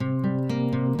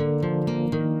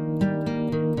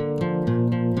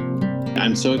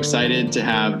I'm so excited to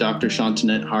have Dr.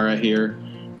 Shantanette Hara here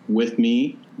with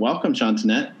me. Welcome,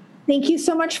 Shantanette. Thank you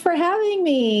so much for having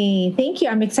me. Thank you.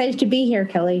 I'm excited to be here,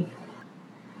 Kelly.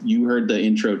 You heard the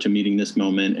intro to Meeting This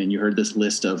Moment, and you heard this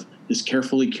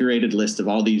carefully curated list of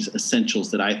all these essentials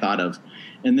that I thought of.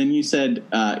 And then you said,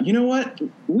 you know what?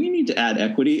 We need to add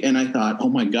equity. And I thought, oh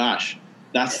my gosh,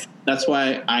 that's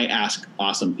why I ask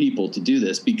awesome people to do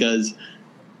this, because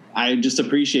I just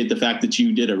appreciate the fact that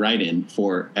you did a write-in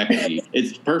for equity.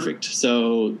 It's perfect.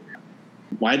 So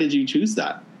why did you choose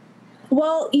that?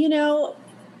 Well,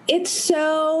 it's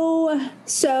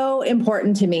so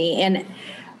important to me. And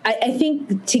I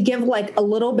think to give like a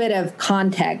little bit of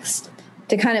context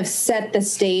to kind of set the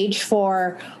stage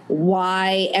for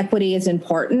why equity is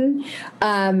important.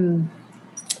 I'm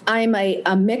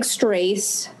a mixed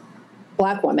race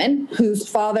Black woman whose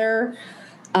father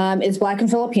is Black and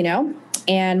Filipino,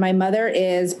 and my mother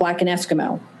is Black and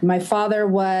Eskimo. My father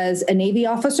was a Navy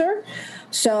officer,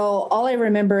 so all I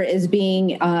remember is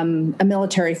being a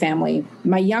military family.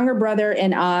 My younger brother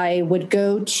and I would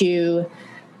go to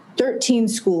 13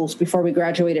 schools before we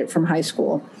graduated from high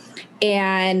school.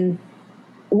 And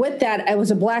with that, I was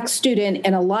a Black student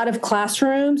in a lot of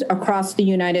classrooms across the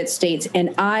United States,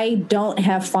 and I don't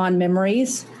have fond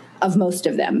memories of most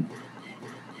of them.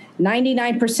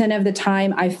 99% of the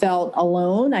time, I felt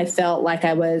alone. I felt like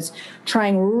I was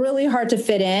trying really hard to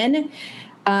fit in,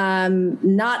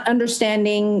 not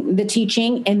understanding the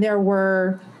teaching, and there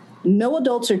were no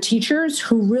adults or teachers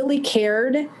who really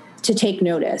cared to take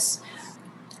notice.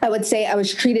 I would say I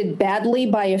was treated badly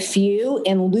by a few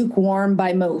and lukewarm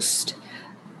by most.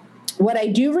 What I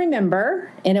do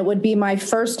remember, and it would be my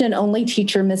first and only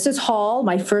teacher, Mrs. Hall,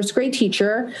 my first grade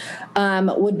teacher,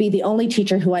 would be the only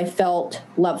teacher who I felt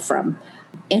love from,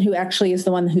 and who actually is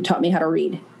the one who taught me how to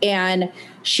read. And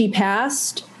she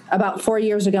passed about 4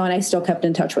 years ago, and I still kept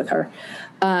in touch with her.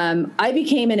 I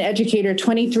became an educator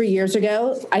 23 years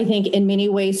ago, I think in many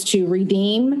ways to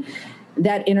redeem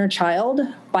that inner child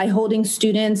by holding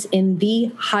students in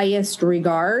the highest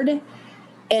regard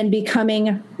and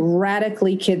becoming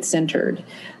radically kid-centered.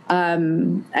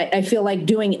 I feel like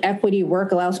doing equity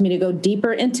work allows me to go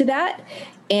deeper into that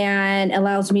and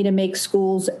allows me to make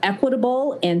schools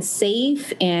equitable and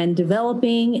safe and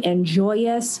developing and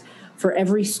joyous for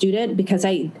every student, because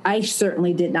I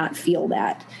certainly did not feel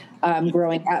that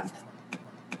growing up.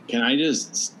 Can I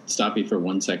just stop you for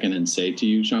 1 second and say to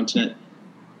you, Shantanette,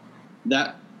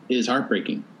 that is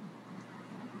heartbreaking.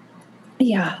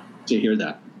 Yeah. To hear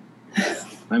that.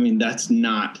 I mean, that's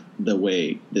not the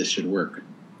way this should work.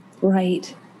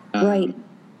 Right. Right.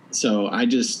 So I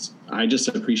just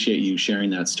appreciate you sharing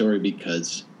that story,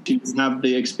 because you have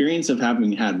the experience of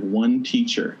having had one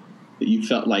teacher that you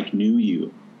felt like knew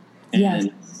you. And,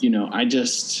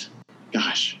 yes.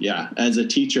 As a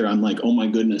teacher, I'm like, oh my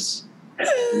goodness,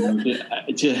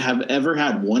 to have ever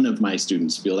had one of my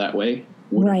students feel that way.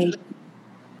 Right.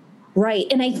 Right.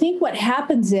 And I think what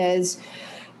happens is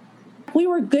we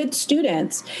were good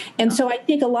students. And so I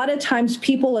think a lot of times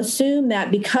people assume that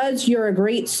because you're a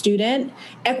great student,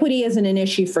 equity isn't an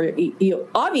issue for you.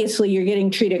 Obviously, you're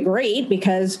getting treated great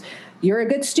because you're a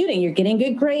good student. You're getting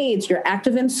good grades. You're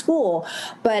active in school.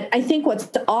 But I think what's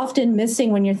often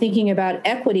missing when you're thinking about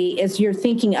equity is you're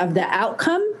thinking of the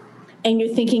outcome and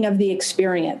you're thinking of the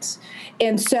experience.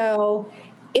 And so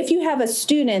if you have a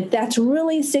student that's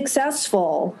really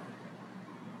successful,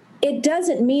 it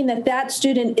doesn't mean that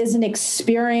student isn't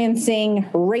experiencing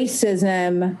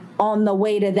racism on the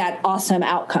way to that awesome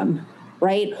outcome,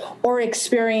 right? Or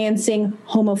experiencing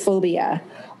homophobia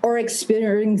or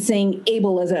experiencing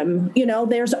ableism.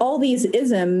 There's all these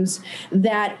isms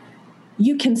that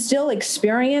you can still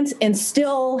experience and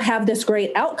still have this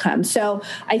great outcome. So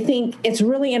I think it's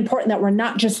really important that we're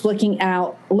not just looking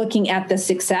at the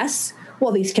success.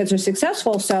 Well, these kids are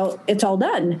successful, so it's all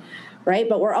done. Right.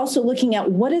 But we're also looking at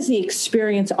what is the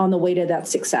experience on the way to that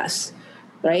success.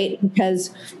 Right. Because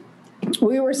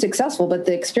we were successful, but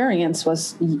the experience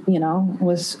was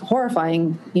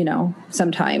horrifying,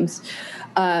 sometimes.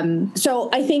 So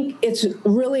I think it's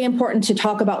really important to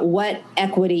talk about what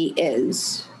equity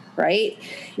is. Right.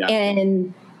 Yeah.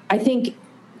 And I think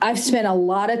I've spent a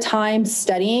lot of time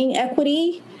studying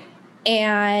equity,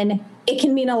 and it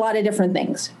can mean a lot of different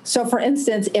things. So for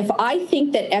instance, if I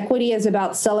think that equity is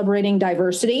about celebrating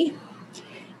diversity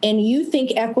and you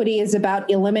think equity is about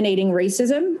eliminating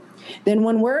racism, then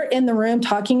when we're in the room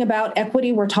talking about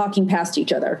equity, we're talking past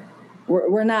each other.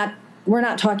 We're not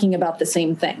talking about the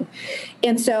same thing.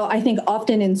 And so I think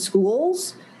often in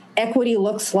schools, equity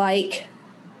looks like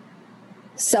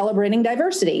celebrating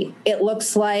diversity. It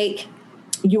looks like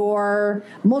your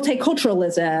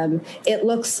multiculturalism. It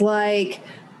looks like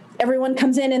everyone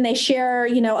comes in and they share,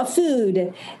 a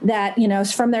food that,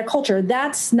 is from their culture.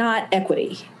 That's not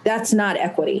equity. That's not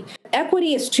equity.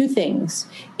 Equity is two things.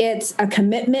 It's a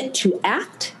commitment to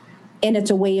act, and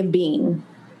it's a way of being.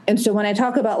 And so when I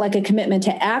talk about like a commitment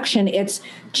to action, it's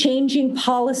changing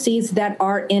policies that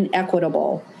are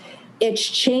inequitable. It's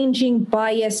changing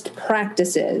biased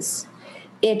practices.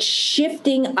 It's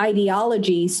shifting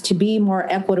ideologies to be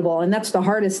more equitable. And that's the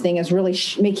hardest thing, is really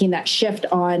making that shift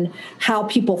on how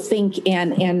people think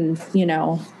and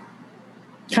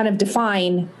kind of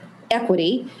define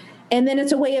equity. And then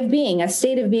it's a way of being, a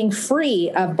state of being free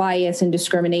of bias and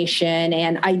discrimination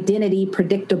and identity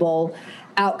predictable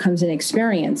outcomes and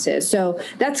experiences. So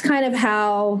that's kind of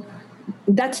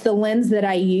that's the lens that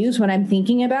I use when I'm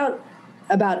thinking about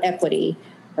equity.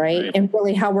 Right? And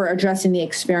really how we're addressing the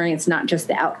experience, not just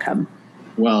the outcome.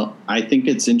 Well, I think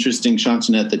it's interesting,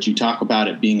 Shantanette, that you talk about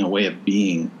it being a way of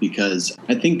being, because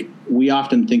I think we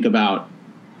often think about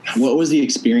what was the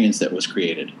experience that was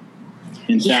created.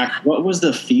 In fact, what was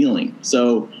the feeling?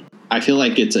 So I feel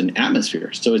like it's an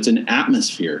atmosphere. So it's an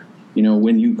atmosphere.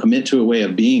 When you commit to a way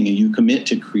of being and you commit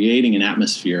to creating an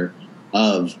atmosphere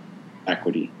of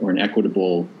equity or an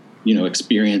equitable,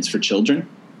 experience for children.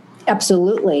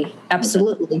 Absolutely.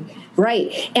 Absolutely.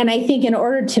 Right. And I think in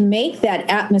order to make that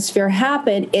atmosphere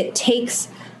happen, it takes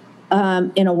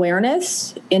an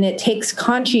awareness, and it takes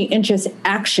conscientious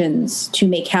actions to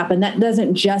make happen. That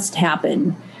doesn't just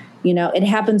happen. It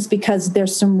happens because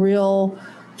there's some real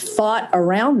thought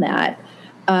around that.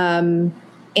 And,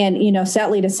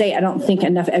 sadly to say, I don't think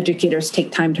enough educators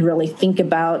take time to really think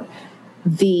about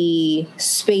the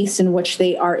space in which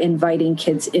they are inviting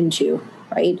kids into.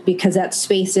 Right? Because that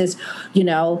space is,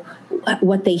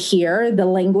 what they hear, the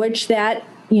language that,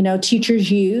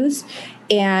 teachers use.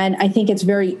 And I think it's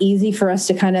very easy for us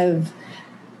to kind of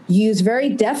use very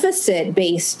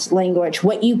deficit-based language,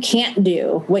 what you can't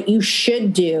do, what you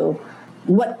should do,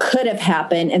 what could have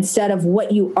happened, instead of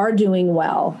what you are doing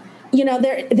well.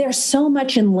 There's so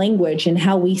much in language and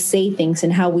how we say things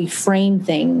and how we frame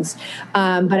things.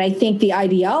 But I think the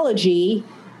ideology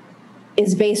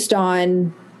is based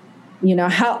on,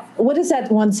 what is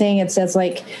that one saying? It says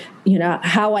like,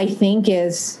 how I think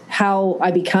is how I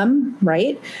become,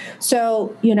 right?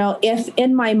 So, if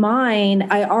in my mind,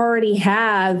 I already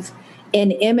have an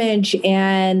image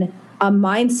and a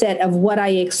mindset of what I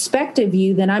expect of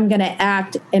you, then I'm going to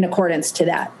act in accordance to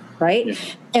that, right? Yeah.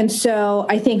 And so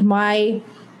I think my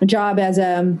job as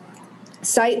a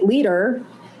site leader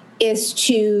is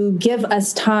to give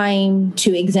us time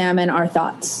to examine our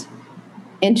thoughts,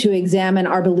 and to examine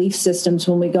our belief systems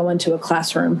when we go into a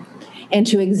classroom, and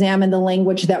to examine the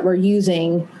language that we're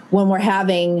using when we're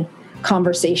having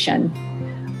conversation.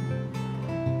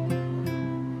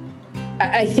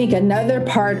 I think another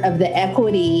part of the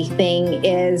equity thing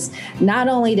is not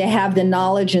only to have the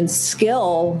knowledge and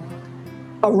skill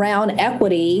around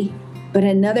equity, but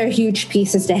another huge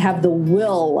piece is to have the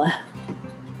will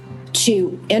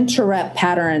to interrupt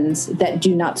patterns that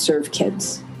do not serve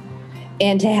kids.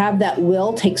 And to have that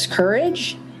will takes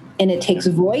courage, and it takes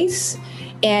voice.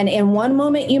 And in one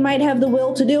moment, you might have the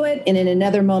will to do it, and in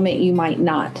another moment, you might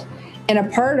not. And a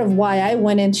part of why I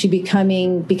went into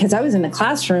becoming, because I was in the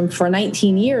classroom for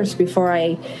 19 years before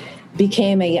I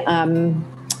became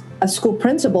a school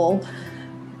principal,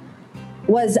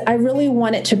 was I really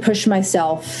wanted to push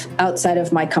myself outside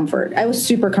of my comfort. I was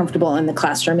super comfortable in the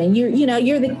classroom, and you're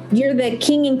the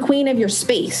king and queen of your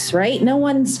space, right? No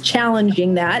one's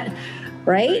challenging that.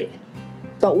 Right?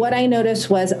 But what I noticed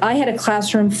was I had a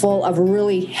classroom full of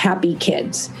really happy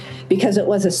kids because it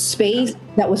was a space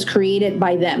that was created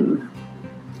by them.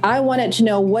 I wanted to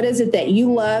know, what is it that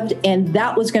you loved? And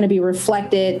that was going to be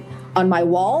reflected on my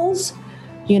walls.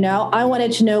 I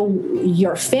wanted to know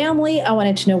your family. I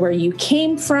wanted to know where you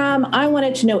came from. I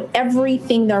wanted to know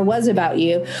everything there was about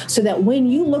you, so that when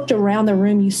you looked around the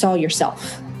room, you saw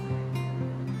yourself.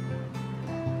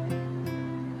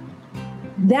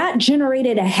 That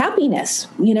generated a happiness.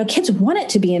 Kids wanted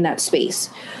to be in that space.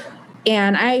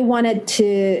 And I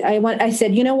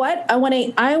said, you know what? I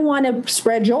want to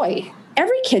spread joy.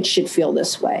 Every kid should feel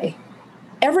this way.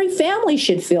 Every family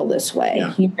should feel this way,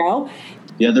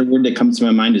 The other word that comes to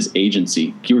my mind is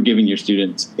agency. You were giving your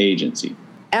students agency.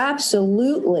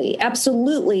 Absolutely.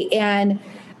 Absolutely. And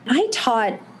I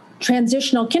taught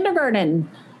transitional kindergarten.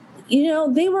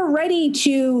 They were ready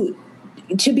to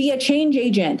be a change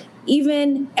agent.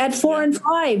 Even at 4 and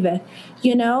 5,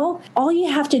 all you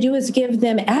have to do is give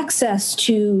them access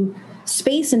to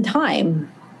space and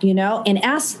time, and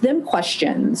ask them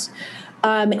questions.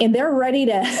 And they're ready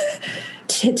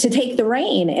to to take the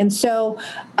reign. And so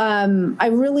I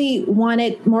really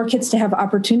wanted more kids to have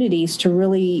opportunities to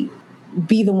really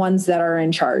be the ones that are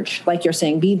in charge, like you're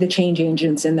saying, be the change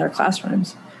agents in their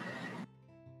classrooms.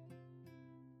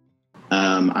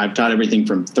 I've taught everything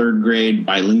from third grade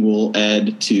bilingual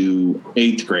ed to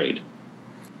eighth grade.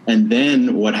 And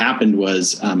then what happened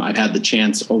was I've had the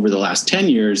chance over the last 10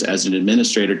 years as an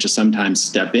administrator to sometimes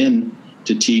step in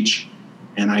to teach.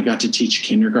 And I got to teach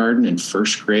kindergarten and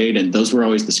first grade. And those were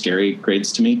always the scary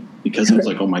grades to me because I was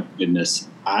like, oh my goodness,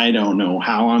 I don't know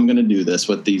how I'm going to do this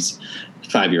with these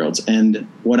 5-year-olds. And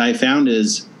what I found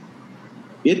is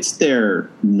it's their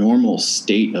normal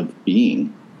state of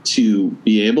being to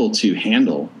be able to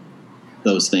handle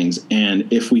those things.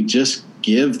 And if we just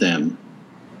give them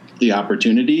the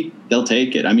opportunity, they'll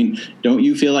take it. I mean, don't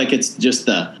you feel like it's just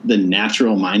the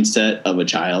natural mindset of a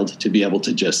child to be able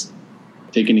to just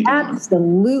take anything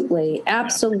Absolutely.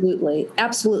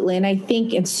 And I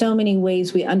think in so many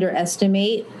ways we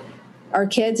underestimate our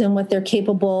kids and what they're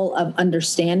capable of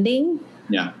understanding.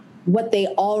 Yeah. What they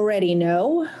already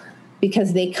know,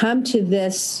 because they come to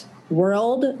this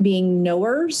world being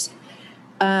knowers.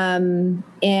 And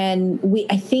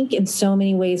I think in so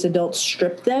many ways adults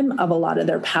strip them of a lot of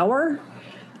their power.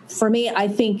 For me, I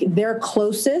think they're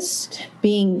closest,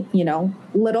 being,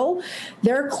 little,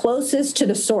 they're closest to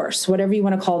the source, whatever you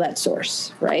want to call that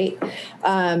source, right?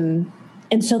 And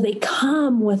so they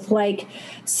come with like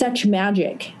such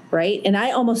magic, right? And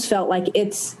I almost felt like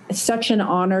it's such an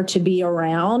honor to be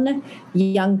around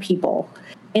young people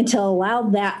and to allow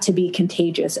that to be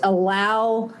contagious,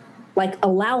 allow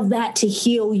that to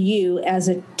heal you as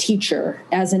a teacher,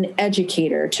 as an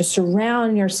educator, to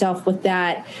surround yourself with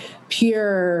that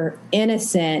pure,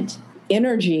 innocent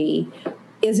energy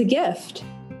is a gift.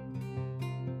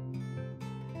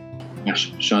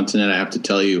 Gosh, Shantanette, I have to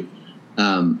tell you,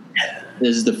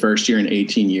 this is the first year in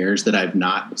 18 years that I've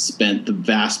not spent the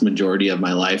vast majority of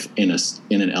my life in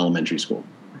an elementary school.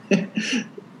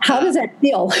 How does that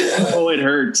feel? Oh, it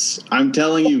hurts. I'm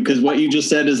telling you, because what you just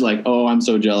said is like, oh, I'm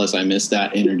so jealous. I miss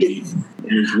that energy.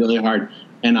 It was really hard.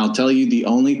 And I'll tell you, the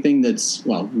only thing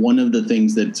one of the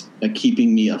things that's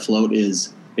keeping me afloat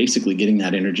is basically getting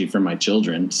that energy from my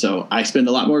children. So I spend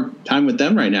a lot more time with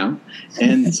them right now.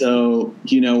 And so,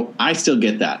 I still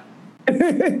get that.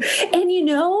 And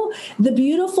the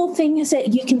beautiful thing is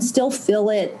that you can still feel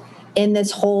it in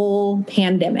this whole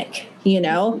pandemic.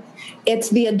 It's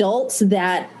the adults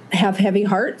that have heavy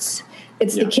hearts.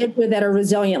 It's the kids that are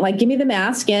resilient. Like, give me the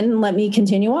mask and let me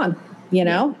continue on,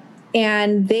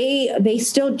 and they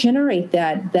still generate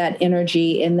that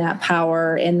energy and that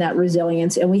power and that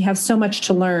resilience. And we have so much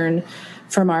to learn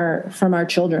from our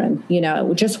children,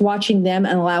 just watching them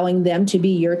and allowing them to be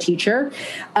your teacher.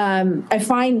 I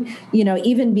find,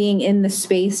 even being in the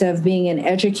space of being an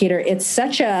educator, it's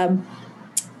such a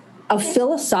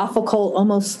philosophical,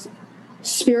 almost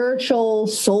spiritual,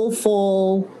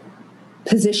 soulful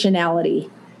positionality,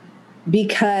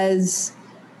 because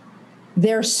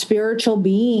they're spiritual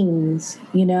beings,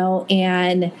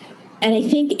 and I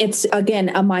think it's, again,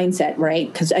 a mindset,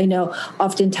 right? Because I know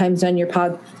oftentimes on your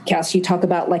podcast, you talk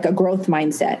about like a growth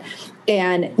mindset.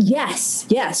 And yes,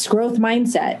 growth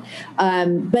mindset.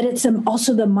 But it's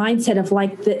also the mindset of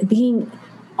like being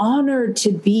honored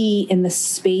to be in the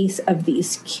space of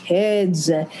these kids.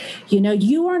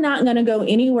 You are not going to go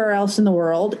anywhere else in the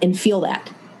world and feel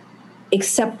that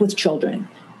except with children,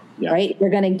 right?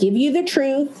 They're going to give you the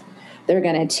truth. They're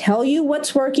going to tell you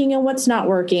what's working and what's not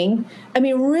working. I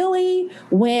mean, really,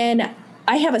 when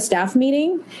I have a staff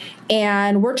meeting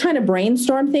and we're trying to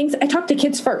brainstorm things, I talk to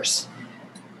kids first.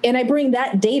 And I bring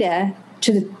that data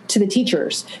to the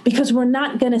teachers, because we're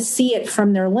not going to see it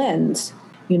from their lens,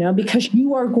 because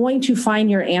you are going to find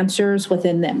your answers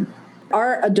within them.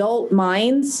 Our adult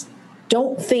minds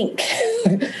don't think,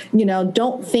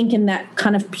 don't think in that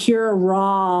kind of pure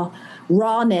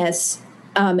rawness,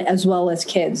 as well as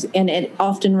kids. And it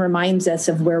often reminds us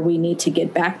of where we need to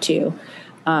get back to,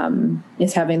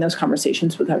 is having those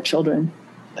conversations with our children.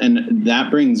 And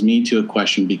that brings me to a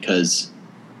question, because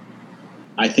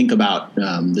I think about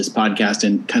this podcast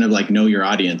and kind of like know your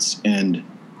audience. And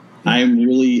I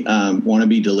really want to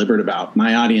be deliberate about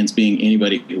my audience being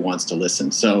anybody who wants to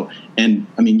listen. So, and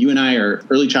I mean, you and I are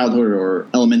early childhood or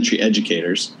elementary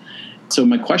educators. So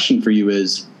my question for you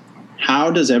is,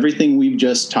 how does everything we've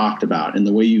just talked about and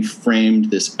the way you framed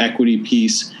this equity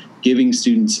piece, giving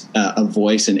students a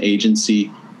voice and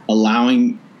agency,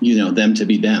 allowing, them to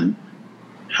be them,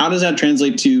 how does that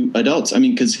translate to adults? I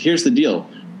mean, because here's the deal.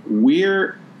 We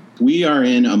are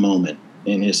in a moment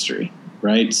in history,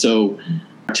 right? So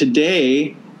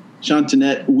today,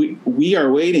 Shantanette, we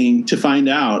are waiting to find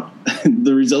out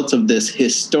the results of this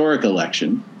historic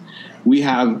election. We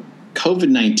have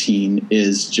COVID-19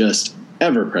 is just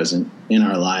ever present in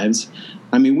our lives.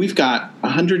 I mean, we've got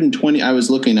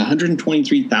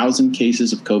 123,000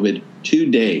 cases of COVID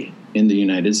today in the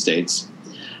United States.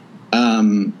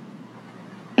 And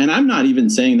I'm not even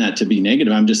saying that to be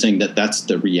negative. I'm just saying that that's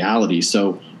the reality.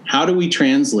 So how do we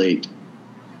translate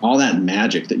all that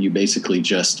magic that you basically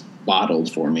just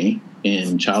bottled for me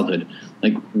in childhood?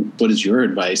 Like, what is your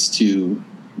advice to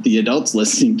the adults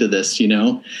listening to this,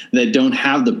 that don't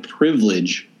have the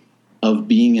privilege of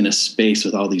being in a space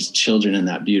with all these children and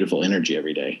that beautiful energy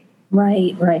every day?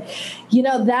 Right.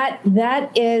 That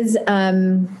is,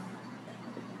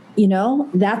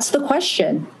 that's the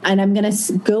question. And I'm going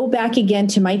to go back again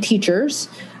to my teachers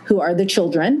who are the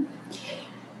children.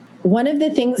 One of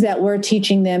the things that we're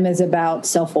teaching them is about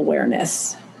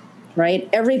self-awareness, right?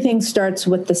 Everything starts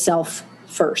with the self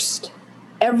first.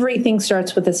 Everything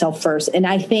starts with the self first. And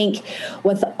I think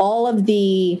with all of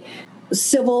the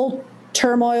civil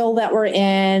turmoil that we're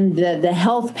in, the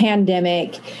health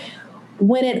pandemic,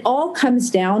 when it all comes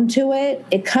down to it,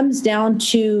 it comes down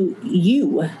to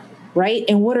you, right?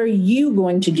 And what are you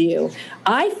going to do?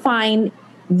 I find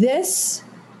this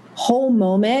whole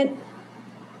moment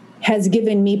has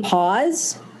given me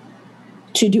pause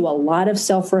to do a lot of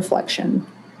self-reflection.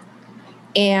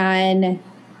 And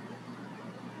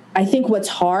I think what's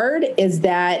hard is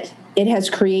that it has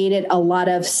created a lot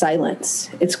of silence.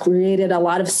 It's created a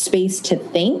lot of space to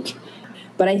think.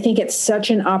 But I think it's such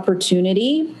an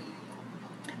opportunity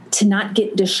to not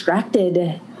get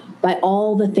distracted by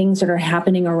all the things that are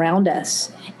happening around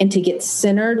us and to get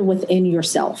centered within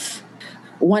yourself.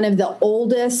 One of the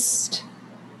oldest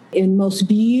and most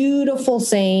beautiful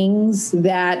sayings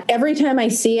that every time I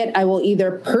see it, I will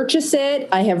either purchase it,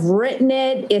 I have written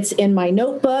it, it's in my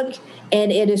notebook,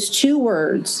 and it is 2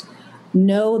 words: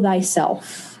 know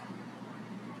thyself.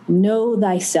 Know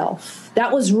thyself.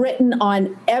 That was written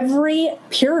on every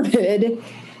pyramid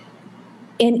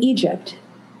in Egypt.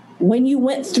 When you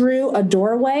went through a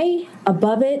doorway,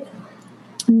 above it,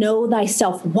 know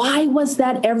thyself. Why was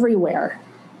that everywhere?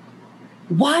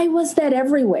 Why was that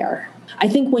everywhere? I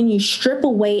think when you strip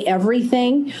away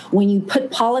everything, when you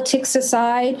put politics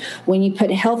aside, when you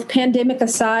put health pandemic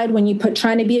aside, when you put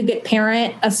trying to be a good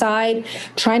parent aside,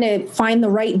 trying to find the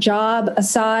right job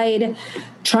aside,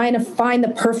 trying to find the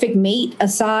perfect mate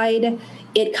aside,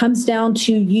 it comes down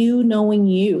to you knowing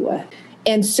you.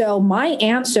 And so my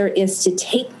answer is to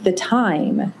take the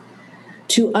time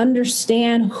to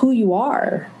understand who you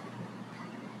are.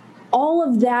 All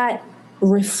of that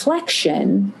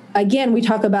reflection, again, we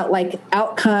talk about like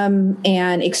outcome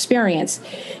and experience.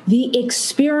 The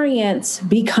experience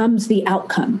becomes the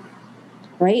outcome,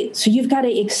 right? So you've got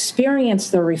to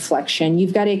experience the reflection.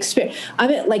 You've got to experience. I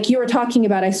mean, like you were talking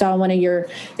about, I saw in one of your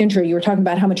intro, you were talking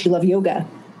about how much you love yoga.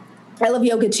 I love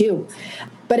yoga too.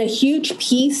 But a huge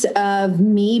piece of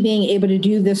me being able to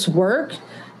do this work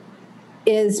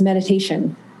is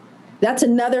meditation. That's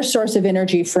another source of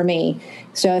energy for me.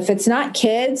 So if it's not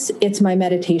kids, it's my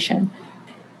meditation.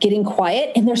 Getting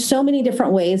quiet. And there's so many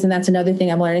different ways. And that's another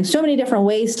thing I'm learning. So many different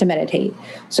ways to meditate.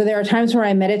 So there are times where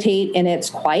I meditate and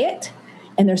it's quiet.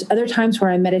 And there's other times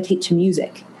where I meditate to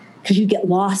music because you get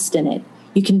lost in it.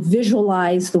 You can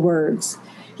visualize the words.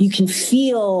 You can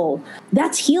feel.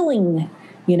 That's healing,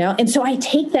 And so I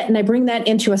take that and I bring that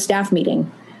into a staff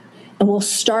meeting. And we'll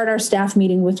start our staff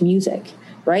meeting with music.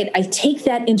 Right? I take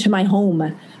that into my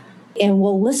home and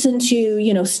we'll listen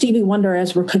to, Stevie Wonder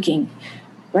as we're cooking,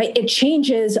 right? It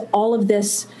changes all of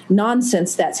this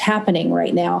nonsense that's happening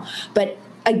right now. But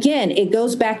again, it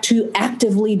goes back to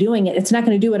actively doing it. It's not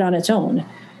going to do it on its own,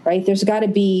 right? There's got to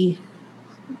be,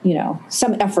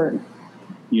 some effort.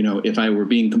 If I were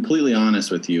being completely honest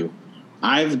with you,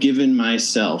 I've given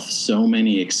myself so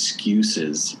many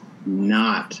excuses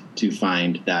not to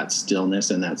find that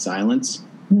stillness and that silence.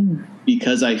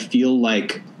 Because I feel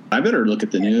like I better look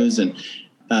at the news. And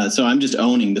so I'm just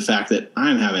owning the fact that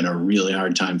I'm having a really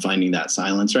hard time finding that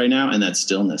silence right now and that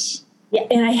stillness. Yeah,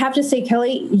 and I have to say,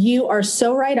 Kelly, you are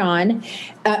so right on.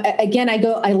 Again,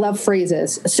 I love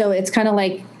phrases. So it's kind of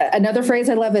like another phrase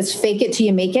I love is fake it till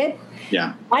you make it.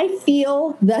 Yeah. I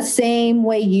feel the same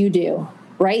way you do.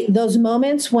 Right? Those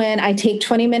moments when I take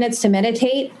 20 minutes to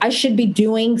meditate, I should be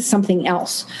doing something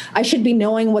else. I should be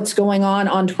knowing what's going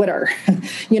on Twitter.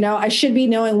 I should be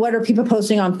knowing what are people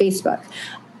posting on Facebook.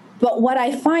 But what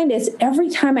I find is every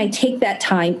time I take that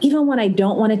time, even when I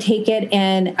don't want to take it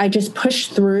and I just push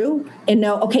through and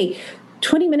know, okay,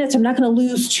 20 minutes, I'm not going to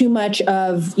lose too much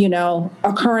of,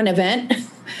 a current event.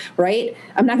 right?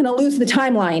 I'm not going to lose the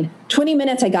timeline. 20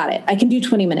 minutes, I got it. I can do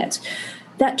 20 minutes.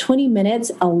 That 20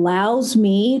 minutes allows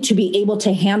me to be able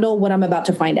to handle what I'm about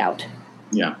to find out.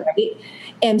 Yeah. Right.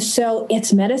 And so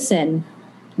it's medicine,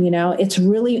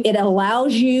 it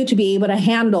allows you to be able to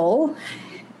handle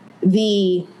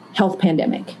the health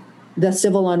pandemic, the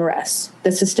civil unrest,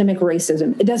 the systemic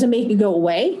racism. It doesn't make it go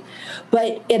away,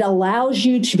 but it allows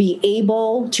you to be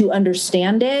able to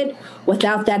understand it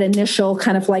without that initial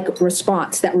kind of like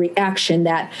response, that reaction,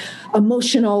 that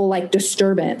emotional like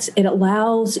disturbance. It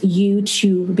allows you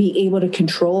to be able to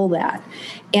control that.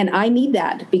 And I need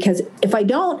that, because if I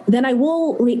don't, then I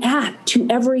will react to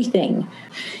everything.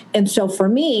 And so for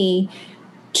me,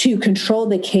 to control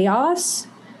the chaos,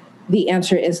 the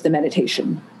answer is the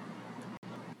meditation.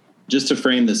 Just to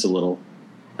frame this a little,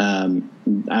 I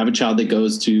have a child that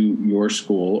goes to your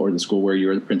school, or the school where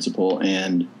you're the principal,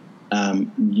 and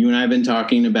you and I have been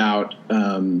talking about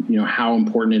how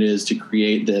important it is to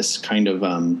create this kind of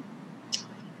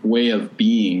way of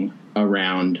being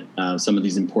around some of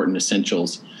these important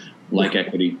essentials like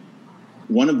equity.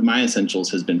 One of my essentials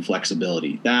has been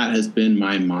flexibility. That has been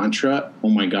my mantra. Oh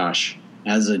my gosh,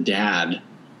 as a dad,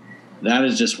 that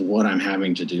is just what I'm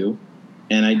having to do.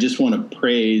 And I just want to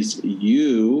praise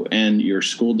you and your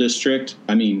school district.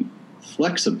 I mean,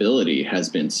 flexibility has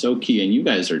been so key, and you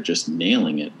guys are just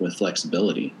nailing it with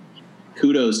flexibility.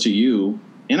 Kudos to you.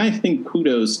 And I think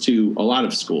kudos to a lot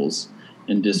of schools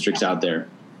and districts out there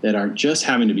that are just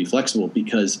having to be flexible,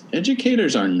 because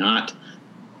educators are not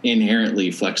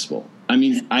inherently flexible. I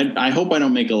mean, I hope I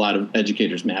don't make a lot of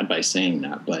educators mad by saying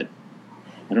that, but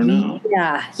I don't know.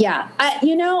 Yeah.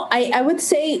 I would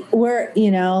say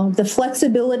the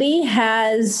flexibility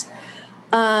has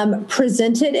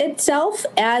presented itself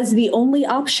as the only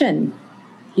option.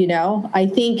 I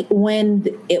think when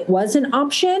it was an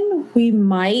option, we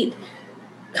might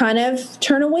kind of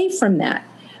turn away from that.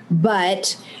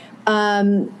 But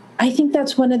I think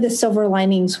that's one of the silver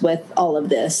linings with all of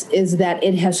this, is that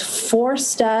it has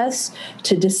forced us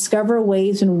to discover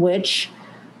ways in which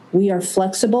we are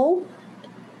flexible.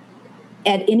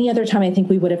 At any other time, I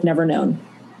think we would have never known,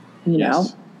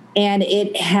 Yes. And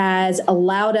it has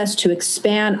allowed us to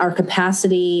expand our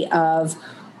capacity of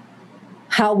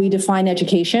how we define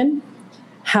education,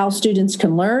 how students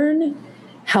can learn,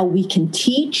 how we can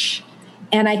teach.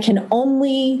 And I can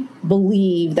only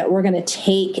believe that we're going to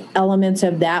take elements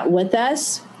of that with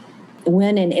us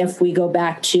when and if we go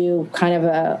back to kind of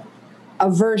a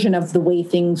version of the way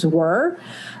things were.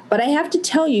 But I have to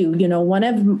tell you, one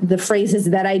of the phrases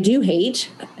that I do hate,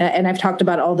 and I've talked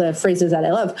about all the phrases that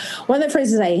I love, one of the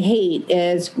phrases I hate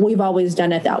is, we've always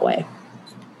done it that way.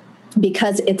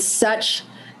 Because it's such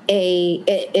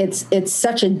it's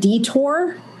such a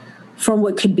detour from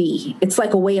what could be. It's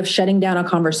like a way of shutting down a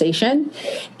conversation.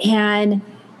 And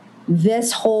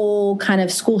this whole kind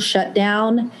of school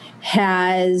shutdown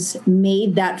has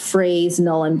made that phrase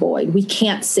null and void. We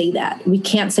can't say that. We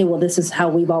can't say, well, this is how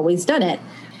we've always done it.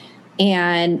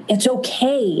 And it's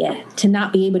okay to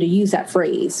not be able to use that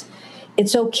phrase.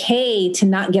 It's okay to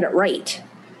not get it right.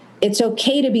 It's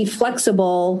okay to be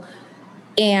flexible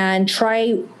and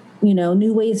try,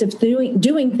 new ways of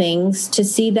doing things to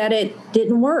see that it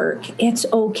didn't work. It's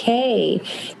okay.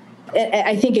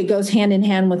 I think it goes hand in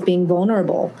hand with being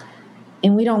vulnerable.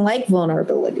 And we don't like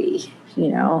vulnerability,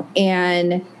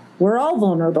 and we're all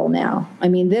vulnerable now. I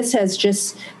mean, this has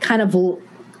just kind of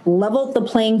leveled the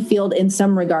playing field in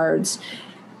some regards.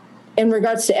 In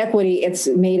regards to equity, it's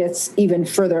made us even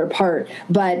further apart.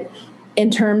 But in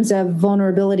terms of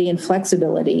vulnerability and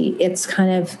flexibility, it's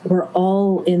kind of, we're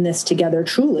all in this together,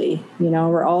 truly.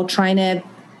 We're all trying to,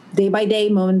 day by day,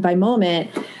 moment by moment,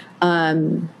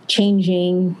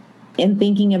 changing and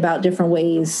thinking about different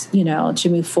ways, to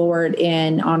move forward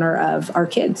in honor of our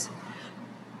kids.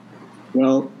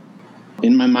 Well,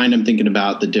 in my mind, I'm thinking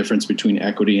about the difference between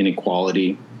equity and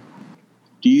equality.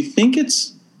 Do you think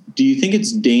it's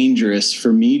dangerous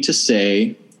for me to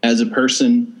say, as a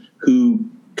person who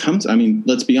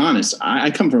let's be honest, I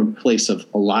come from a place of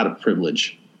a lot of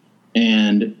privilege.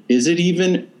 And is it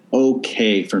even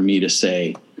okay for me to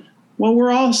say, well,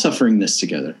 we're all suffering this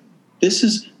together? This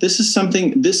is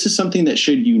something that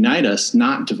should unite us,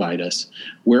 not divide us.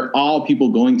 We're all people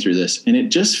going through this. And it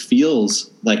just feels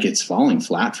like it's falling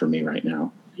flat for me right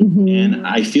now. Mm-hmm. And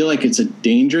I feel like it's a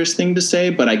dangerous thing to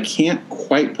say, but I can't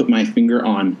quite put my finger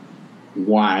on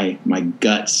why my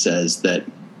gut says that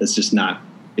it's just not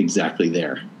exactly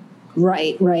there.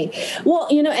 Right. Well,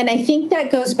 and I think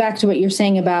that goes back to what you're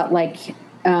saying about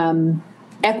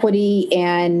equity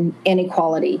and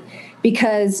inequality,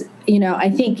 because, I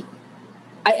think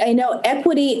I know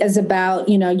equity is about,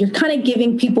 you're kind of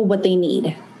giving people what they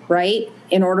need, right?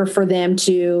 In order for them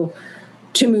to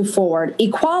move forward.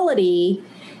 Equality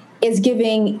is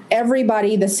giving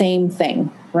everybody the same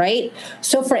thing, right?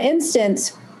 So for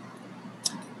instance,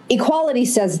 equality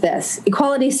says this.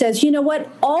 Equality says, you know what?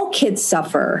 All kids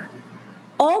suffer.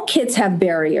 All kids have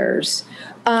barriers.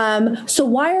 So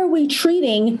why are we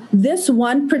treating this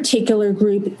one particular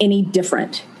group any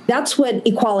different? That's what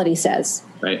equality says.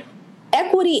 Right.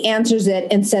 Equity answers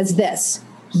it and says this: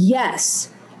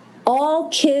 yes, all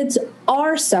kids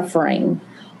are suffering.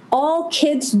 All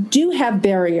kids do have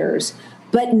barriers,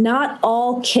 but not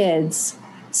all kids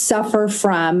suffer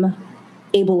from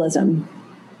ableism,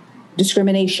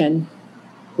 discrimination,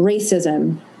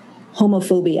 racism,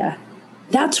 homophobia.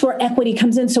 That's where equity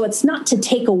comes in. So it's not to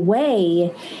take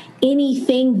away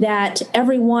anything that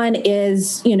everyone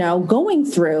is, going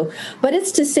through, but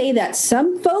it's to say that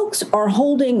some folks are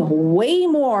holding way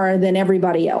more than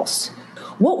everybody else.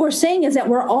 What we're saying is that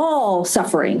we're all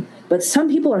suffering, but some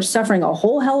people are suffering a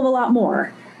whole hell of a lot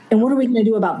more. And what are we going to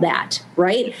do about that,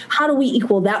 right? How do we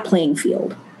equal that playing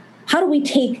field? How do we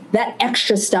take that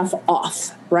extra stuff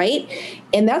off, right?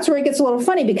 And that's where it gets a little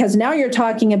funny, because now you're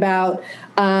talking about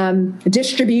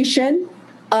distribution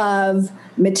of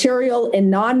material and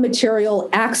non-material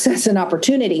access and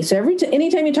opportunity. So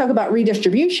anytime you talk about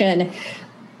redistribution,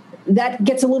 that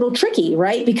gets a little tricky,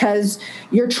 right? Because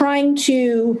you're trying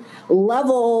to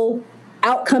level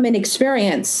outcome and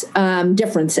experience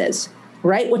differences,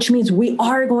 right? Which means we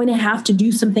are going to have to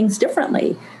do some things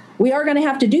differently. We are going to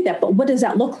have to do that, but what does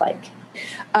that look like?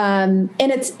 And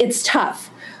it's tough.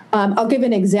 I'll give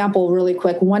an example really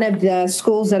quick. One of the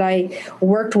schools that I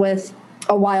worked with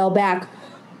a while back,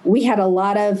 we had a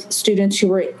lot of students who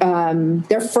were,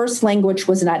 their first language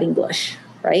was not English,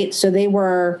 right? So they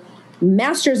were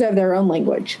masters of their own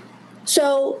language.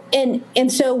 So,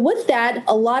 and so with that,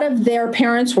 a lot of their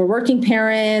parents were working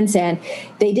parents and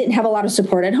they didn't have a lot of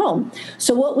support at home.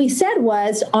 So what we said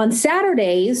was, on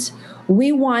Saturdays,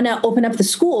 we want to open up the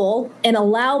school and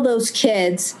allow those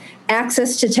kids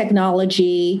access to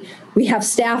technology. We have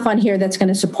staff on here that's going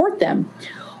to support them.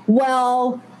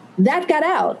 Well, that got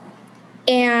out.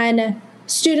 And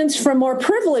students from more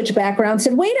privileged backgrounds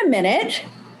said, wait a minute,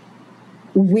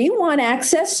 we want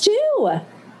access too.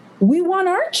 We want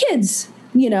our kids,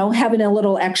 having a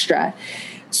little extra.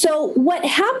 So what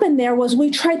happened there was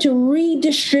we tried to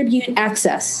redistribute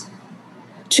access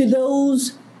to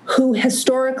those who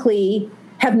historically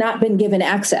have not been given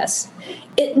access.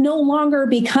 It no longer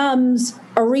becomes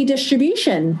a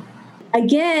redistribution.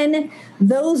 Again,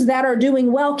 those that are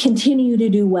doing well continue to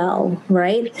do well,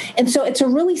 right? And so it's a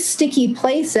really sticky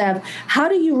place of how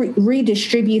do you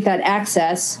redistribute that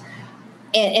access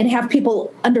and have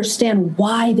people understand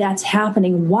why that's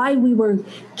happening, why we were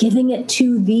giving it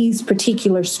to these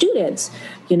particular students,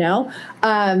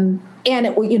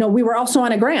 And, we were also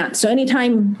on a grant. So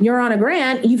anytime you're on a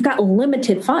grant, you've got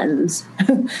limited funds.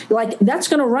 Like, that's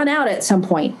going to run out at some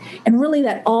point. And really,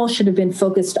 that all should have been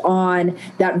focused on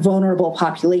that vulnerable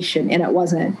population, and it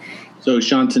wasn't. So,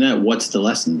 Shantanette, what's the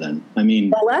lesson then?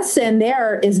 The lesson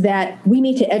there is that we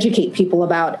need to educate people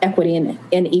about equity and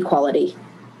equality,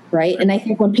 right? And I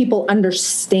think when people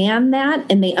understand that,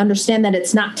 and they understand that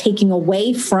it's not taking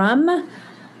away from,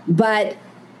 but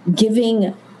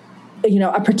giving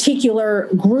a particular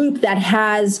group that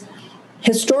has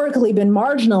historically been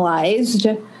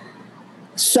marginalized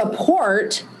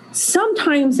support,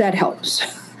 sometimes that helps.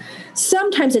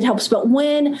 Sometimes it helps. But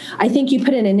when I think you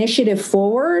put an initiative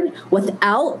forward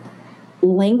without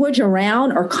language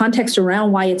around or context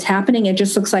around why it's happening, it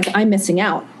just looks like I'm missing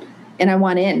out and I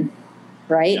want in,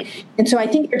 right? Yeah. And so I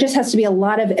think there just has to be a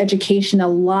lot of education, a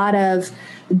lot of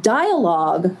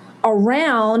dialogue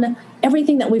around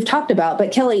everything that we've talked about.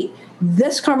 But Kelly,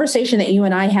 this conversation that you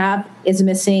and I have is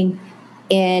missing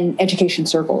in education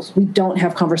circles. We don't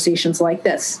have conversations like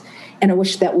this. And I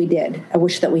wish that we did. I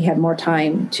wish that we had more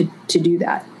time to do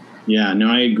that. Yeah, no,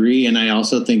 I agree. And I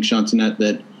also think, Shantanette,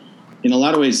 that in a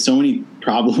lot of ways, so many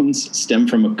problems stem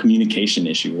from a communication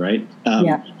issue, right?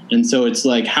 Yeah. And so it's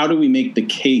like, how do we make the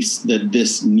case that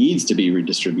this needs to be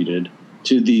redistributed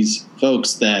to these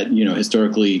folks that,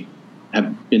 historically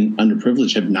have been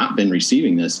underprivileged, have not been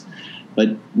receiving this?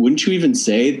 But wouldn't you even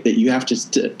say that you have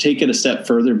to take it a step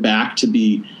further back to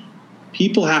be,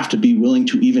 people have to be willing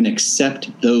to even accept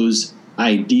those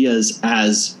ideas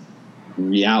as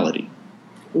reality?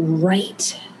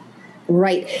 Right.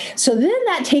 So then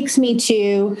that takes me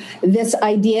to this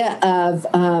idea of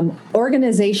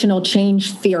organizational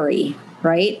change theory,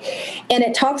 right? And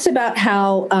it talks about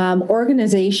how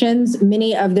organizations,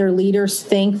 many of their leaders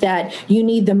think that you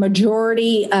need the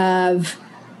majority of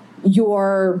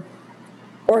your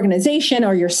organization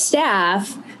or your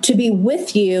staff to be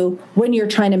with you when you're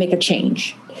trying to make a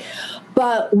change.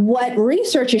 But what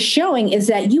research is showing is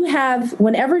that you have,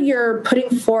 whenever you're putting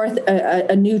forth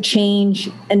a new change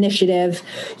initiative,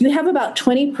 you have about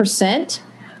 20%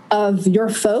 of your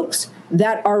folks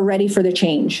that are ready for the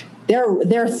change.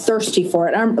 They're thirsty for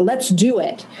it. Let's do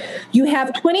it. You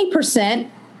have 20%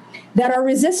 that are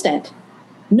resistant.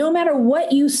 No matter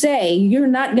what you say, you're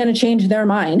not going to change their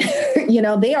mind.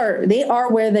 They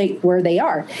are where they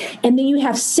are. And then you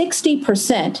have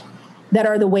 60% that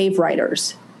are the wave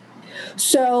riders.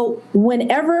 So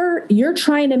whenever you're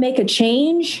trying to make a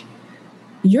change,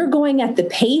 you're going at the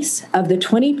pace of the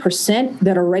 20%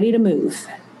 that are ready to move.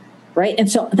 Right. And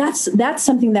so that's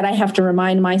something that I have to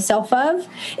remind myself of,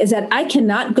 is that I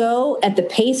cannot go at the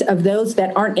pace of those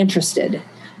that aren't interested,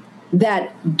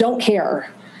 that don't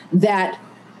care, that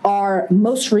are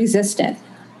most resistant.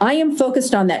 I am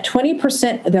focused on that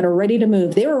 20% that are ready to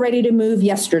move. They were ready to move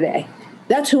yesterday.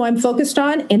 That's who I'm focused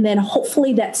on. And then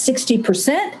hopefully that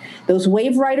 60%, those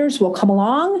wave riders will come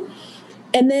along.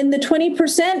 And then the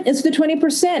 20% is the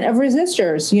 20% of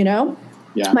resistors,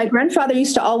 Yeah. My grandfather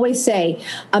used to always say,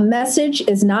 a message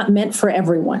is not meant for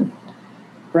everyone,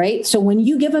 right? So when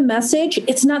you give a message,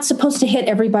 it's not supposed to hit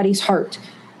everybody's heart.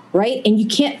 Right? And you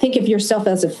can't think of yourself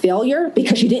as a failure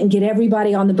because you didn't get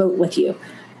everybody on the boat with you.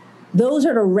 Those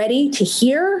that are ready to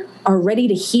hear are ready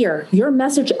to hear. Your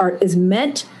message is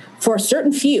meant for a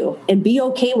certain few, and be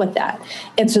okay with that.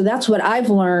 And so that's what I've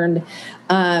learned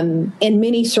in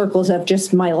many circles of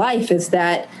just my life, is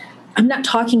that I'm not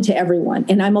talking to everyone,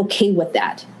 and I'm okay with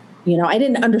that. I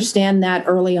didn't understand that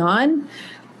early on,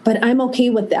 but I'm okay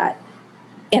with that.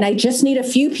 And I just need a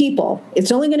few people. It's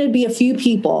only going to be a few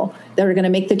people that are going to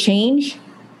make the change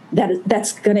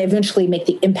that's going to eventually make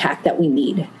the impact that we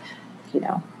need.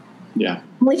 Yeah. It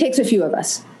only takes a few of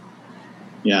us.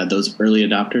 Yeah, those early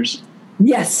adopters.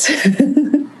 Yes.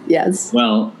 Yes.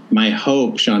 Well, my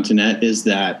hope, Shantanette, is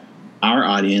that our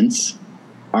audience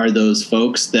are those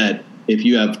folks that, if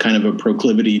you have kind of a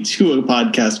proclivity to a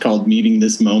podcast called Meeting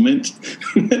This Moment,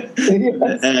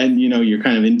 yes. And you're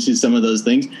kind of into some of those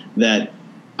things, that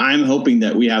I'm hoping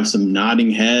that we have some nodding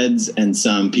heads and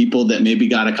some people that maybe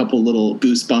got a couple little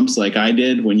goosebumps like I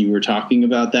did when you were talking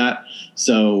about that.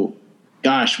 So,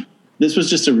 gosh, this was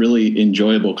just a really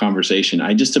enjoyable conversation.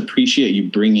 I just appreciate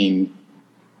you bringing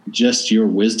just your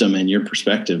wisdom and your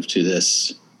perspective to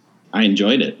this. I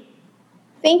enjoyed it.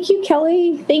 Thank you,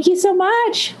 Kelly. Thank you so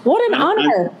much. What an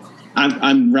honor.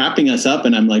 I'm wrapping us up,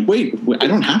 and I'm like, wait, I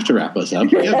don't have to wrap us up.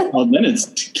 We have 12 minutes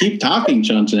to keep talking,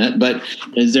 Shantanette. But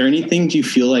is there anything do you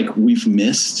feel like we've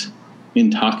missed in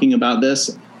talking about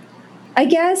this? I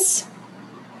guess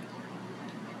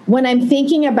when I'm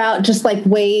thinking about just like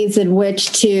ways in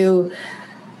which to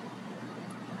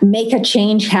make a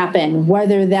change happen,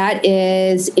 whether that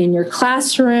is in your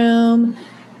classroom,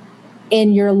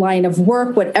 in your line of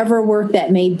work, whatever work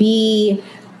that may be,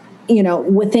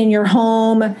 within your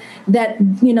home, that,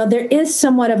 there is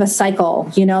somewhat of a cycle,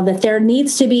 that there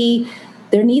needs to be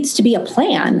a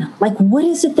plan. Like, what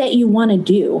is it that you want to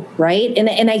do? Right.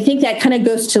 And I think that kind of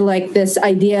goes to like this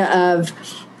idea of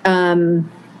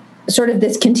sort of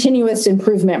this continuous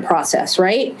improvement process,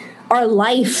 right? Our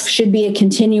life should be a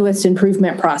continuous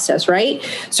improvement process, right?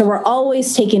 So we're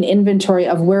always taking inventory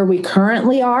of where we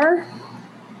currently are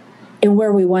and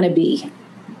where we want to be.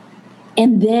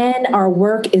 And then our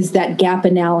work is that gap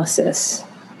analysis.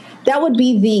 That would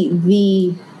be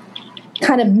the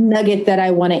kind of nugget that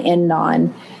I want to end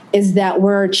on, is that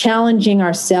we're challenging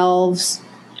ourselves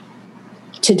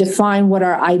to define what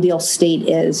our ideal state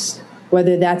is,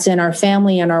 whether that's in our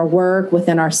family and our work,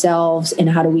 within ourselves,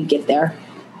 and how do we get there?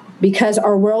 Because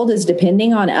our world is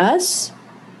depending on us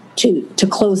to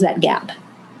close that gap,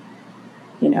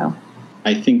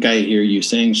 I think I hear you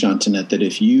saying, Shantanette, that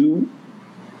if you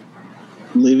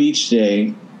live each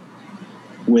day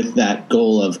with that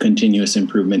goal of continuous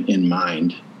improvement in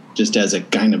mind, just as a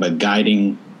kind of a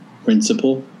guiding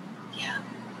principle, yeah,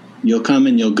 you'll come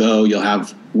and you'll go, you'll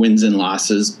have wins and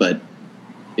losses, but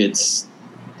it's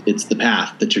the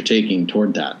path that you're taking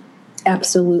toward that.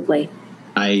 Absolutely.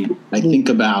 I think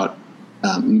about,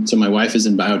 so my wife is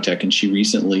in biotech, and she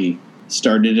recently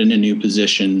started in a new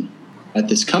position at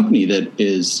this company that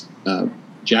is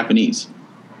Japanese.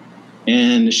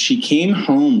 And she came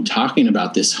home talking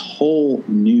about this whole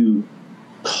new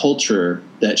culture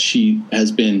that she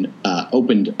has been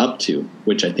opened up to,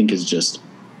 which I think is just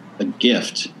a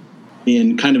gift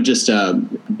in kind of just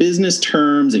business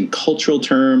terms and cultural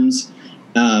terms.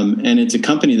 And it's a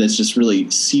company that's just really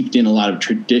seeped in a lot of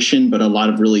tradition, but a lot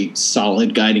of really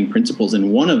solid guiding principles.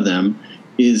 And one of them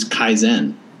is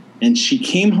Kaizen. And she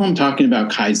came home talking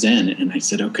about Kaizen. And I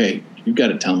said, okay, you've got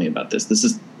to tell me about this. This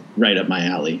is right up my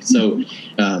alley. So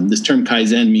this term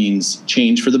Kaizen means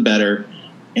change for the better.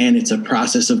 And it's a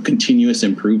process of continuous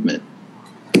improvement.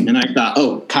 And I thought,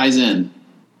 oh, Kaizen.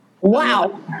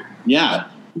 Wow. Yeah.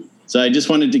 So I just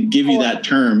wanted to give you that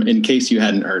term in case you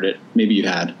hadn't heard it. Maybe you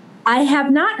had. I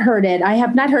have not heard it.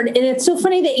 And it's so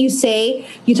funny that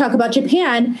you talk about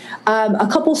Japan. A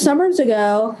couple summers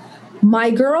ago,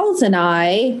 my girls and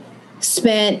I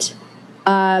spent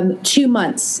 2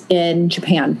 months in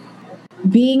Japan,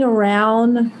 being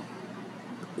around,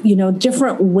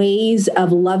 different ways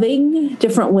of loving,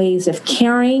 different ways of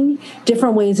caring,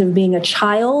 different ways of being a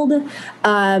child.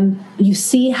 You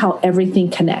see how everything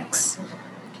connects.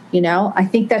 I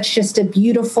think that's just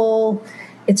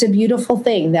it's a beautiful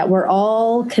thing that we're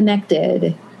all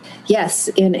connected. Yes.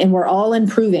 And we're all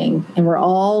improving, and we're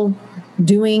all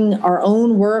doing our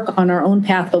own work on our own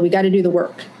path, but we got to do the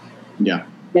work. Yeah.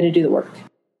 Got to do the work.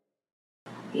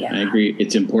 Yeah. I agree.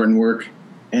 It's important work,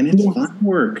 and it's fun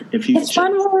work. It's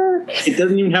fun work. It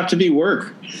doesn't even have to be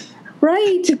work.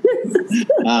 Right.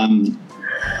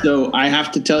 So I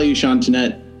have to tell you,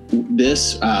 Shantanette,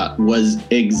 this was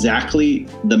exactly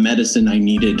the medicine I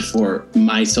needed for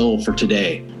my soul for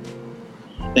today.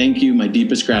 Thank you. My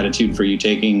deepest gratitude for you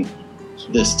taking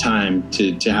this time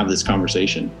to have this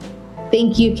conversation.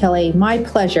 Thank you, Kelly. My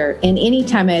pleasure. And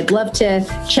anytime, I'd love to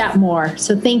chat more.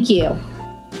 So thank you.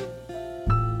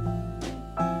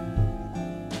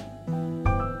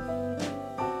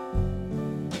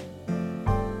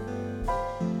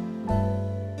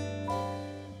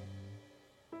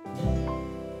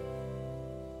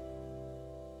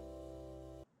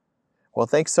 Well,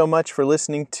 thanks so much for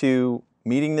listening to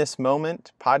Meeting This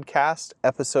Moment podcast,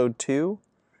 episode 2.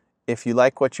 If you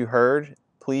like what you heard,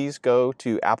 please go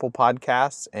to Apple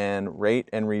Podcasts and rate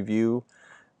and review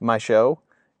my show.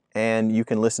 And you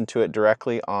can listen to it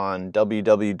directly on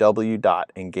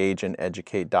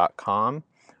www.engageandeducate.com,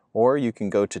 or you can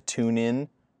go to TuneIn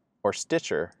or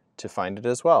Stitcher to find it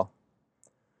as well.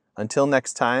 Until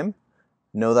next time,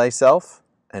 know thyself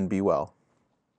and be well.